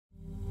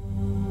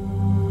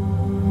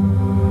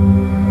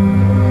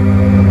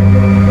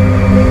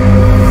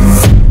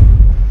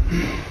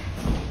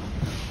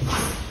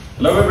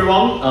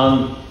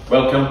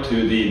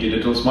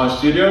my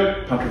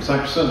studio, Patrick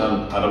Saxon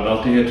and Adam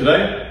Nolte here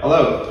today.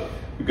 Hello.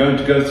 We're going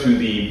to go through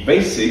the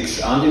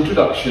basics and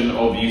introduction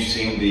of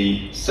using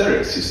the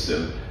CEREC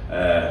system.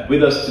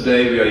 With us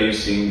today we are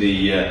using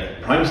the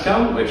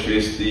Primescan, which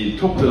is the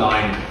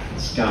top-of-the-line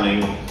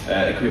scanning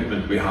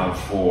equipment we have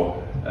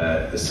for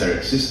the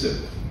CEREC system.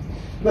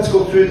 Let's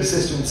go through the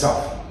system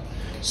itself.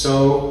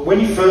 So when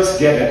you first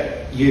get it,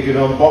 you're going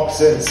to unbox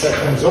it and set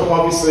things up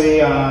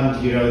obviously, and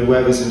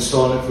whoever's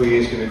installing it for you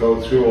is going to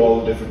go through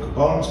all the different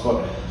components,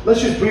 but let's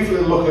just briefly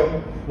look at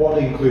what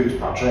it includes,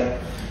 Patrick.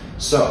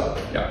 So,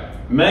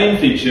 main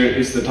feature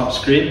is the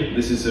touchscreen.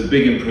 This is a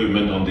big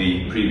improvement on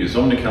the previous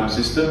Omnicam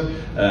system.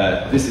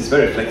 This is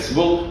very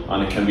flexible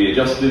and it can be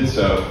adjusted,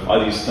 so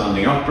either you're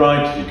standing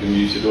upright, you can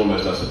use it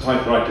almost as a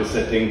typewriter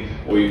setting,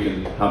 or you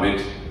can have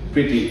it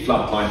pretty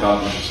flat like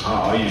that, which is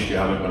how I usually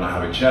have it when I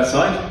have it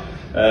chairside.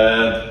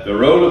 The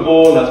roller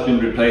ball has been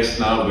replaced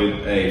now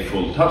with a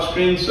full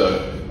touchscreen, so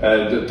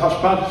the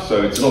touchpad,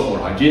 so it's a lot more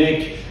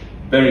hygienic,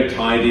 very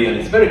tidy, and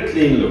it's very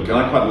clean look, and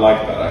I quite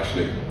like that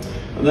actually.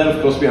 And then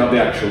of course we have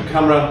the actual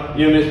camera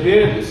unit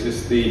here. This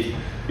is the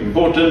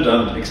important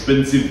and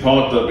expensive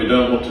part that we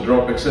don't want to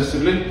drop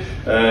excessively.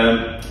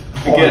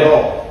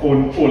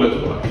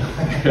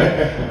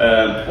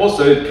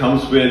 Also it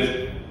comes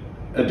with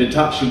a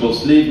detachable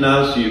sleeve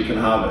now, so you can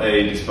have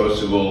a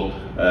disposable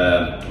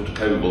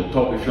autoclavable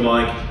top if you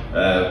like.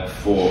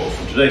 For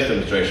today's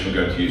demonstration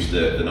we're going to use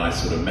the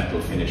nice sort of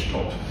metal finish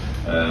top.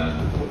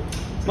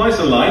 It's nice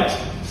and light,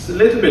 it's a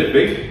little bit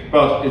big,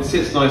 but it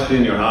sits nicely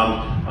in your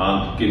hand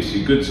and gives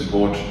you good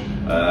support.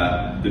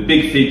 The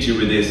big feature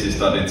with this is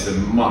that it's a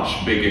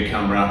much bigger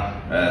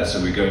camera,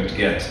 so we're going to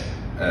get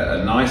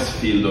a nice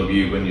field of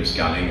view when you're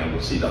scanning, and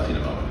we'll see that in a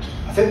moment.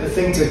 I think the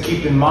thing to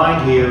keep in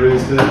mind here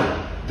is that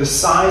the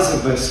size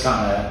of the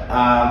scanner,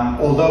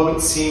 although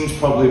it seems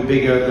probably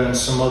bigger than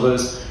some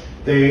others,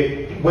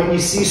 when you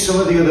see some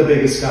of the other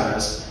bigger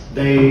scanners,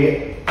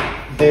 they're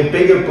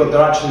bigger, but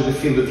actually the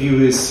field of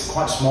view is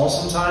quite small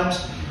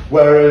sometimes.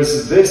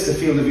 Whereas this, the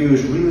field of view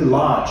is really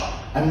large,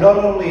 and not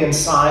only in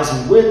size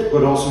and width,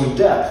 but also in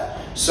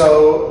depth.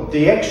 So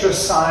the extra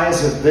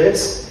size of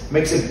this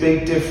makes a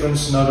big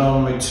difference, not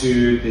only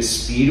to the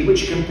speed at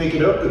which you can pick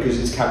it up, because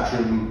it's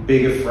capturing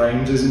bigger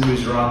frames as it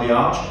moves around the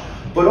arch,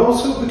 but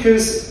also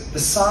because the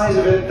size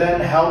of it then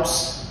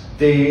helps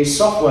the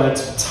software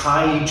to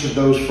tie each of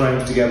those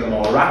frames together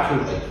more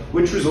accurately,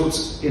 which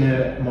results in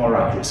a more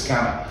accurate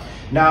scanner.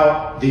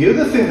 Now, the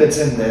other thing that's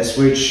in this,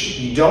 which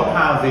you don't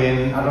have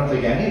in, I don't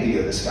think, any of the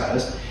other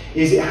scanners,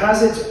 is it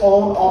has its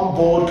own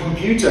onboard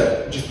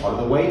computer, which is part of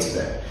the weight of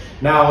it.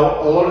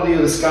 Now, a lot of the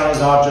other scanners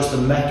are just a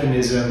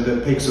mechanism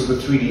that picks up the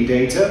 3D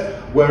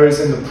data, whereas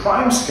in the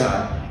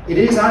Primescan, it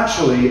is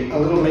actually a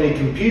little mini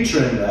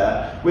computer in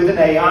there with an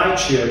AI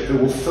chip that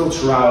will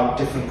filter out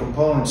different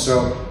components.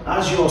 So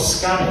as you're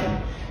scanning,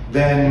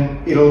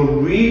 then it'll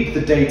read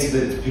the data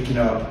that it's picking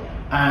up,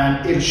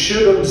 and it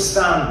should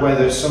understand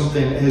whether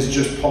something has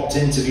just popped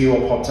into view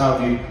or popped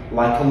out of view,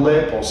 like a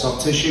lip or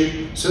soft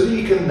tissue, so that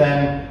you can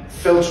then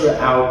filter it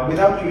out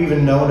without you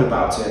even knowing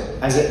about it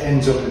as it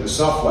ends up in the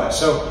software.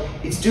 So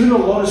it's doing a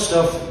lot of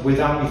stuff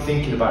without you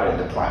thinking about it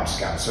in the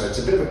Primescan, so it's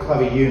a bit of a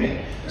clever unit.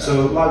 Yeah.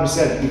 So like we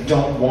said, you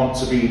don't want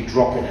to be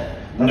dropping it.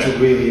 That's a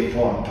really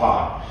important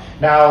part.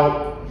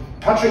 Now,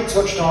 Patrick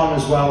touched on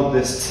as well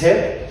this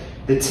tip.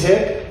 The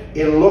tip,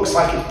 it looks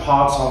like it's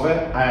parts of it,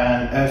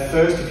 and at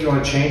first if you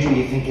want to change it,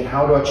 you're thinking,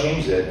 how do I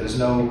change it? There's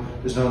no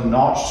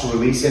notch to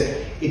release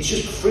it. It's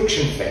just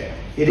friction fit.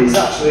 It is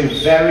actually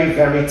very,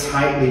 very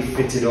tightly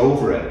fitted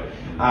over it.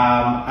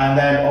 And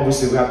then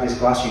obviously we have this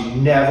glass. You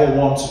never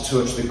want to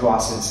touch the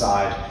glass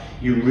inside.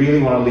 You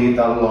really want to leave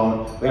that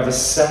alone. We have a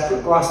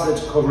separate glass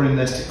that's covering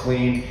this to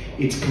clean.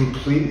 It's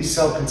completely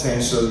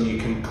self-contained, so that you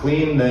can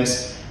clean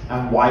this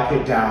and wipe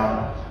it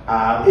down.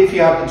 If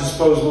you have the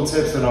disposable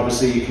tips, then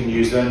obviously you can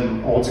use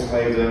them,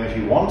 autoclave them if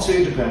you want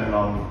to, depending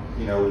on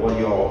what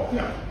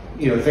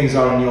your things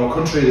are in your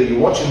country that you're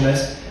watching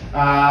this.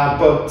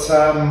 But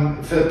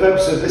for the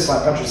purpose of this,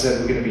 like Patrick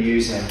said, we're going to be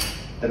using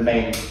the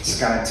main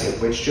scanning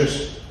tip, which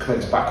just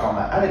clicks back on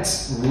there, and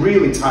it's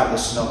really tightly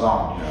snug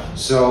on. Yeah.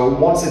 So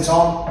once it's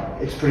on,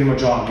 it's pretty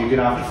much on. You're going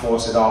to have to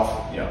force it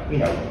off.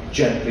 Yeah.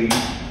 Gently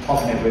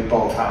popping it with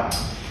both hands.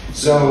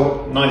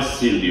 So nice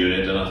sealed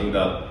unit, and I think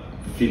that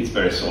feels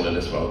very solid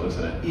as well,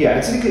 doesn't it? Yeah,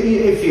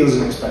 it feels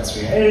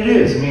inexpensive, and it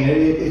is. I mean,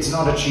 it's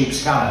not a cheap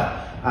scanner,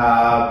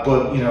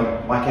 but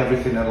like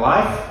everything in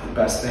life, the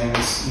best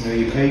things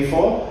you pay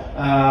for,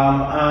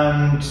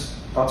 and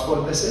that's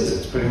what this is.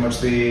 It's pretty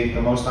much the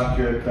most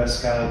accurate best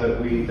scanner that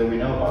we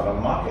know about on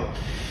the market.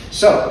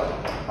 So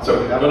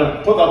we're going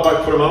to put that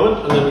back for a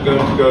moment, and then we're going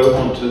to go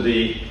onto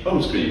the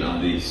home screen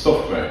and the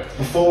software.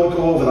 Before we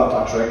go over that,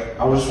 Patrick,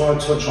 I just want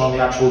to touch on the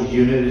actual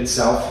unit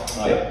itself.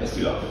 Yeah, let's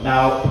do that.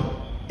 Now,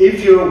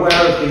 if you're aware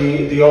of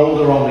the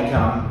older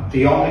Omnicam,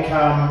 the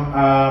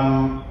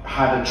Omnicam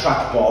had a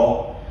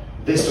trackball.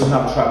 This doesn't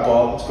have a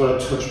trackball, it's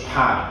got a touch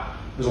pad.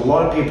 There's a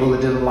lot of people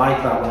that didn't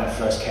like that when it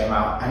first came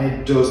out, and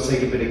it does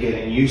take a bit of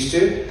getting used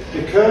to,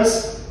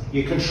 because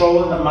you're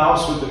controlling the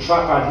mouse with the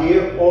trackpad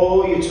here,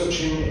 or you're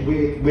touching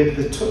with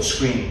the touch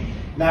screen.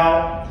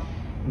 Now,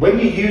 when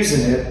you're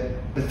using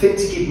it, the thing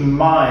to keep in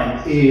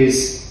mind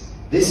is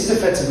this is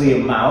effectively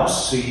a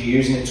mouse, so you're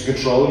using it to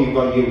control. You've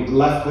got your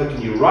left click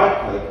and your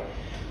right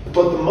click.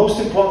 But the most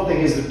important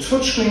thing is the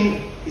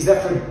touchscreen is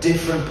there for a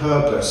different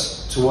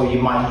purpose to what you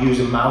might use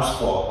a mouse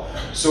for.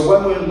 So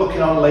when we're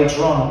looking on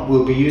later on,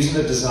 we'll be using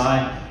the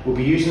design, we'll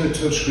be using the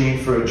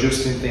touchscreen for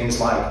adjusting things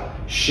like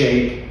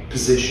shape,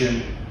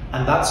 position,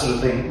 and that sort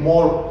of thing.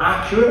 More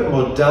accurate,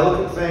 more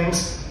delicate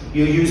things,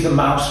 you'll use the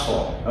mouse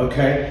for,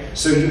 okay?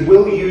 So you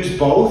will use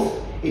both.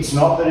 It's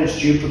not that it's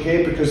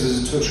duplicated because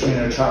there's a touchscreen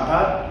and a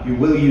trackpad. You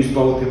will use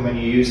both when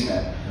you're using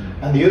it.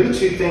 And the other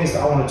two things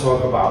that I want to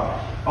talk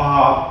about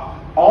are,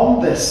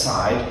 on this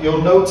side,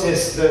 you'll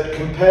notice that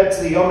compared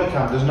to the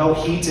Omnicam, there's no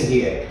heater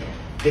here.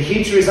 The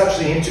heater is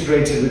actually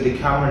integrated with the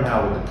camera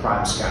now with the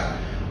Primescan.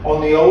 On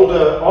the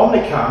older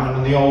Omnicam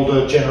and the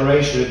older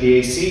generation of the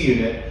AC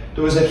unit,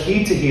 there was a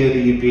heater here that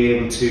you'd be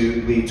able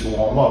to leave to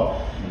warm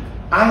up.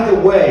 Either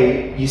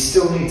way, you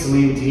still need to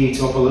leave it to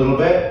heat up a little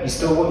bit. You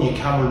still want your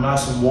camera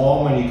nice and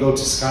warm when you go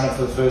to scan it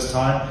for the first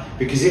time,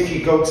 because if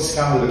you go to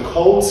scan with a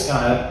cold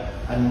scanner,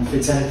 and if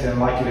it's anything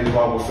like it is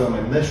while we're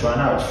filming this right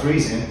now, it's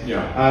freezing,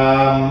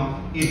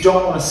 you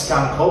don't want to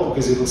scan cold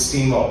because it'll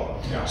steam up.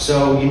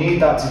 So you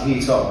need that to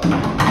heat up.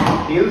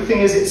 The other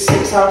thing is it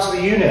sticks out of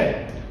the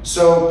unit.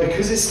 So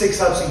because it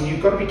sticks out, so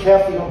you've got to be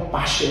careful you don't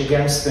bash it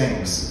against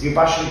things. If you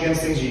bash it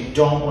against things, you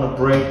don't want to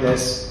break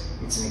this.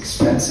 It's an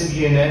expensive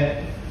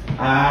unit.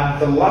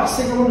 And the last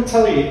thing I want to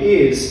tell you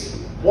is,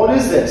 what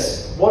is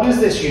this? What is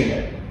this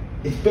unit?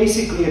 It's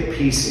basically a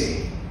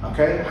PC,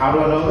 okay? How do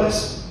I know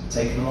this?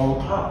 Taking them all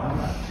apart,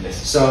 haven't I?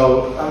 Yes.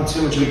 So I'm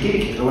too much of a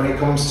geek when it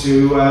comes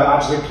to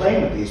actually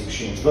playing with these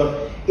machines.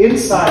 But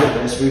inside of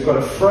this, we've got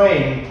a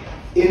frame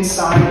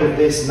inside of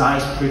this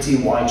nice, pretty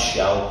white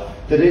shell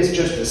that is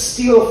just a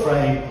steel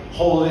frame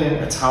holding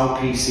a Tau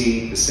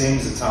PC, the same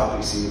as a Tau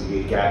PC that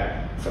you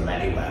get from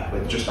anywhere,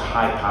 with just a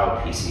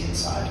high-powered PC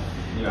inside.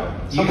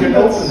 You can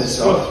open this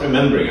up. Worth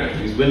remembering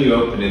actually is when you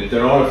open it,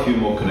 there are a few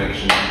more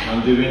connections you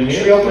can do in here.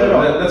 Should we open it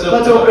up? Let's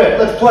open it.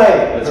 Let's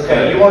play.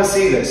 Okay, you want to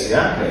see this,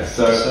 yeah? Okay,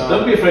 so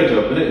don't be afraid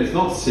to open it. It's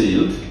not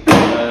sealed.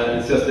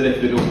 It's just a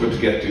little bit awkward to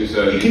get to.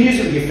 So you can use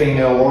it with your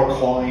finger or a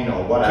coin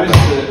or whatever.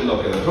 Twist the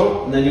lock at the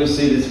top, and then you'll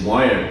see this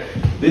wire.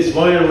 This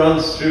wire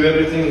runs through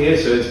everything here,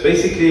 so it's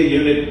basically a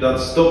unit that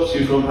stops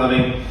you from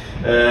having,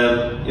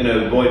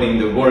 voiding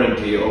the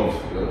warranty of.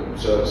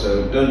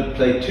 So don't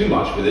play too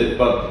much with it,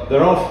 but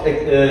there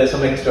are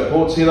some extra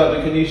ports here that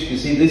we can use. You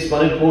see this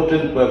one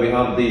important where we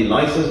have the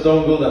license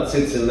dongle that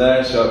sits in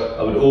there, so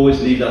I would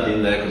always leave that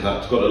in there because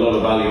that's got a lot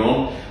of value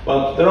on.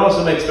 But there are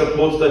some extra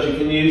ports that you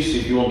can use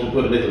if you want to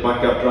put a little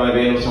backup drive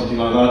in or something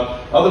like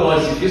that.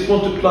 Otherwise, if you just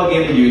want to plug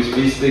in a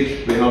USB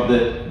stick, we have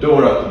the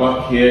door at the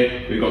back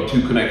here. We've got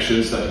two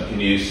connections that you can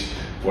use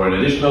for an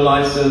additional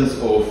license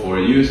or for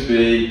a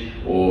USB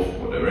or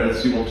whatever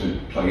else you want to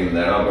plug in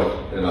there. I've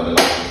got another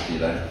license key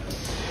there.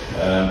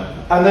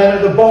 And then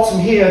at the bottom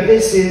here,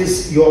 this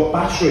is your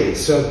battery.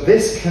 So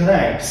this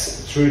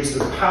connects through to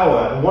the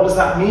power. And what does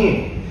that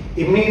mean?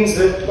 It means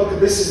that, look,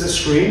 this is the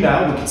screen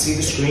now. We can see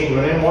the screen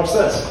running. Watch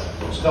this.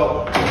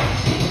 Stop.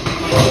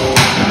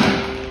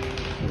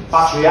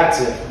 Battery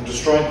active. I'm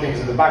destroying things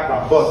in the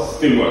background, but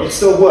still works. It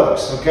still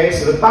works. Okay,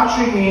 so the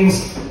battery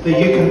means that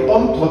you can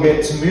unplug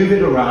it to move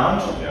it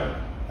around.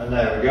 And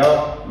there we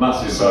go.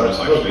 Massive bonus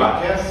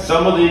actually.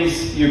 Some of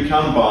these you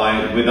can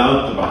buy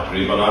without the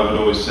battery, but I would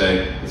always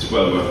say it's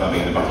well worth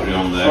having the battery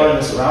on there. Throwing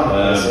this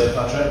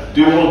around,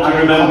 do you want to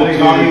remember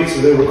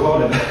to the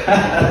recording?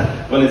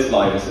 Well, it's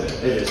live, isn't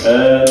it? It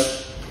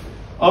is.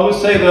 I would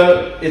say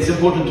that it's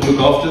important to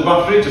look after the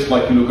battery, just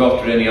like you look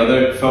after any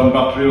other phone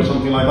battery or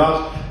something like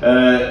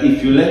that.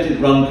 If you let it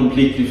run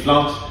completely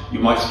flat, you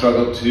might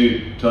struggle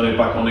to turn it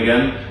back on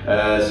again.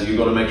 So you've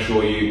got to make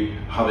sure you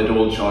have it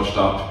all charged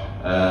up.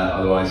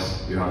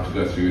 Otherwise, you have to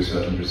go through a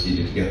certain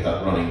procedure to get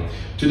that running.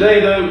 Today,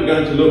 though, we're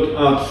going to look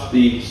at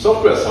the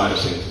software side of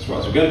things as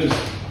well. So we're going to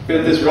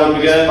get this running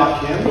again.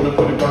 I'm going to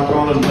put it back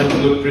on and make it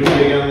look pretty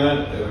again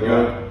there. There we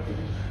go.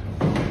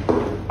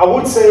 I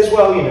would say as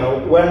well, you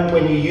know, when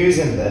you're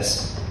using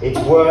this, it's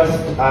worth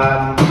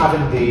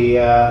having the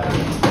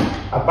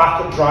a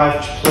backup drive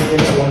plugged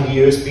into one of the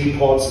USB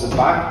ports at the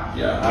back.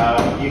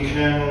 You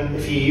can,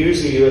 if you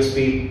use a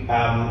USB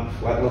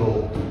like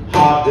little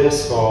hard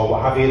disk or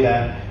what have you,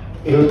 then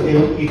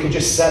you can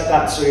just set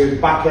that so you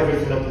back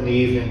everything up in the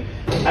evening.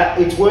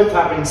 It's worth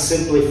having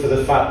simply for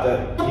the fact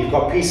that you've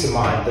got peace of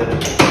mind that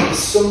if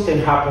something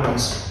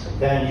happens,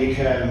 then you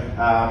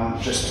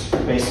can just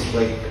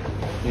basically,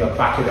 you know,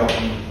 back it up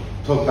and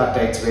plug that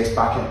database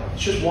back in.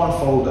 It's just one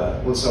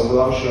folder, so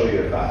I'll show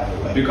you that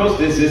anyway. Because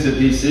this is a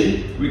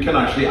PC, we can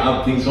actually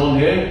add things on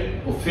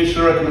here.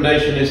 Official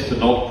recommendation is to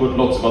not put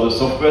lots of other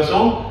softwares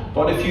on,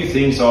 but a few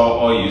things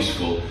are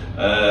useful.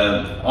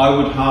 I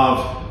would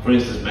have, for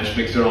instance, Mesh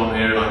Mixer on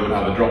here, and I would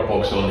have a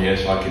Dropbox on here,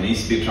 so I can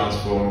easily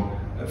transform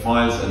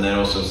files and then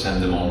also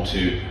send them on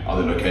to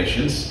other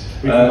locations.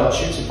 We've got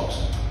Shooting Box.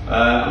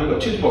 And we've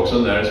got tutor box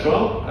on there as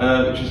well,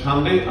 which is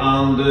handy.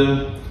 And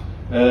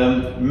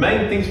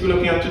main things we're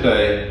looking at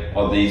today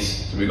are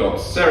these. So we've got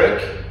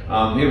CEREC,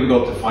 and here we've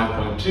got the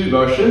 5.2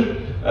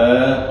 version,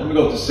 and we've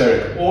got the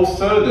CEREC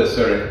Author, the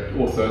CEREC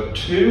Author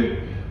 2,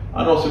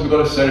 and also we've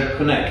got a CEREC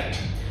Connect.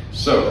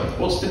 So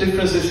what's the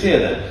differences here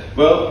then?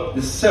 Well,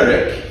 the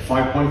CEREC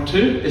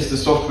 5.2 is the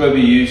software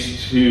we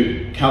use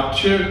to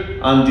capture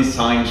and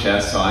design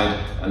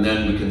chairside, and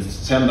then we can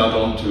send that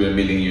on to a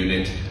milling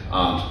unit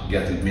and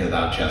get it milled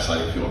out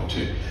chairside if you want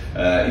to.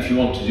 If you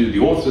want to do the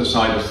author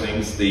side of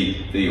things,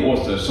 the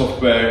author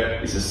software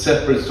is a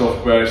separate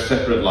software,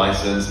 separate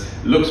license.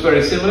 Looks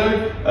very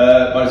similar,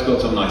 but it's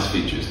got some nice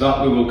features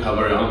that we will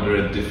cover under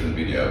a different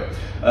video.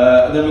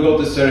 And then we've got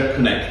the CEREC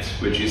Connect,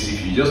 which is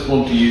if you just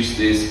want to use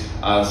this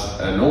as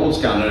a normal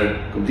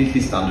scanner, completely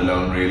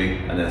standalone really,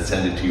 and then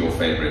send it to your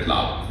favorite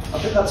lab. I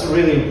think that's a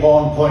really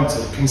important point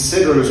to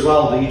consider as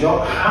well, that you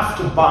don't have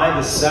to buy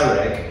the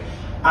CEREC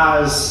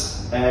as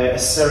a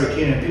CEREC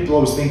unit. People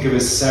always think of a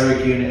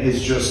CEREC unit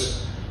as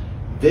just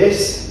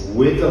this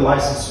with the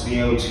license to be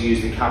able to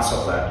use the CAD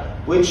software,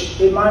 which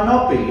it might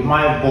not be. You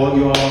might have bought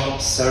your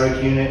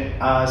CEREC unit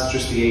as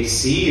just the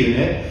AC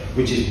unit,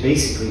 which is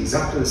basically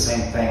exactly the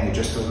same thing. It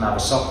just doesn't have a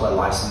software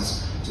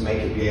license to make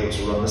it be able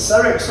to run the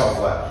CEREC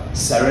software.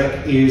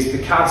 CEREC is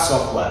the CAD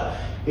software.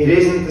 It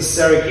isn't the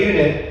CEREC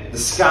unit, the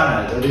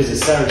scanner. It is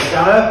a CEREC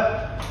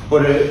scanner,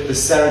 but the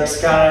CEREC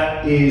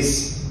scanner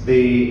is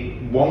the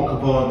one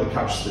component that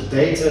captures the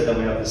data. Then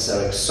we have the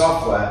CEREC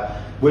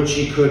software, which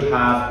you could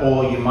have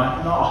or you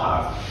might not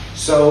have.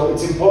 So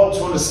it's important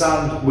to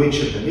understand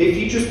which of them. If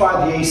you just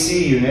buy the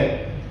AC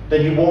unit,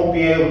 then you won't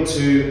be able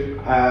to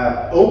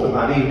open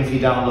that even if you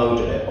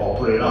downloaded it or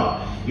put it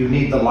on. You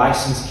need the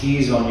license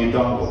keys on your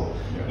dongle.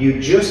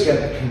 You just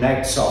get the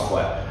Connect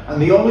software.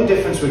 And the only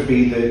difference would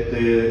be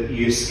that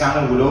your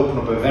scanner would open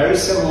up a very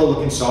similar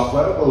looking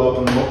software. We'll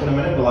open them up in a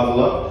minute, we'll have a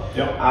look.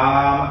 Yep.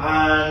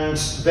 And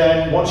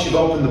then once you've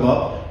opened them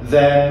up,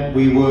 then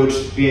we would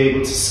be able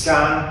to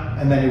scan,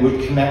 and then it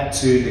would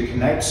connect to the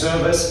Connect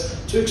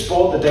service to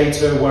export the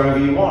data wherever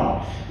you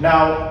want.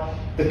 Now,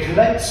 the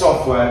Connect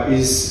software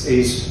is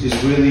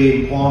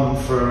really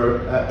important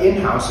for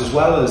in-house as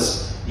well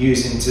as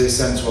using to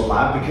send to a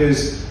lab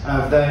because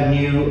of their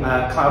new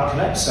Cloud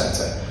Connect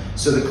Center.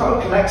 So the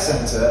Cloud Connect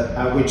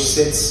Center, which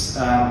sits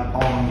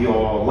on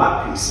your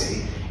lab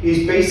PC,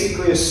 is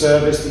basically a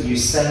service that you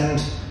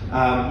send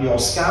your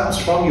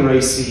scans from your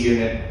AC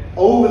unit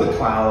over the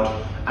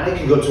cloud, and it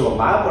can go to a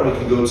lab or it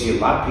can go to your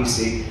lab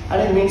PC,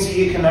 and it means that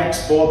you can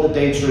export the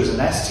data as an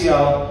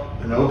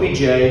STL, an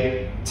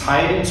OBJ,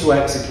 tie it into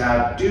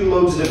Exocad, do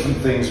loads of different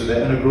things with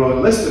it and a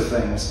growing list of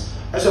things,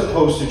 as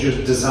opposed to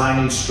just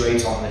designing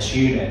straight on this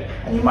unit.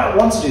 And you might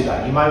want to do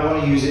that. You might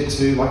want to use it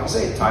to, like I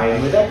say, tie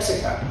in with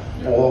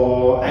Exocad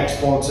or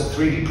export to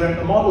 3D print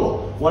a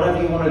model,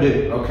 whatever you want to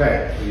do.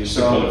 Okay. Use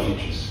the color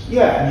features.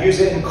 Yeah, and use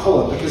it in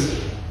color,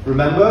 because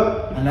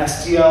remember, an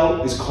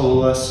STL is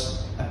colorless.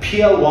 A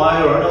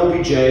PLY or an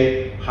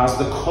OBJ has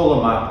the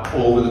color map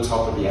over the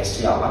top of the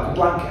STL, like a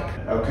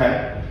blanket.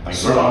 Okay.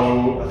 Thanks very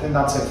much. I think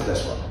that's it for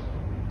this one.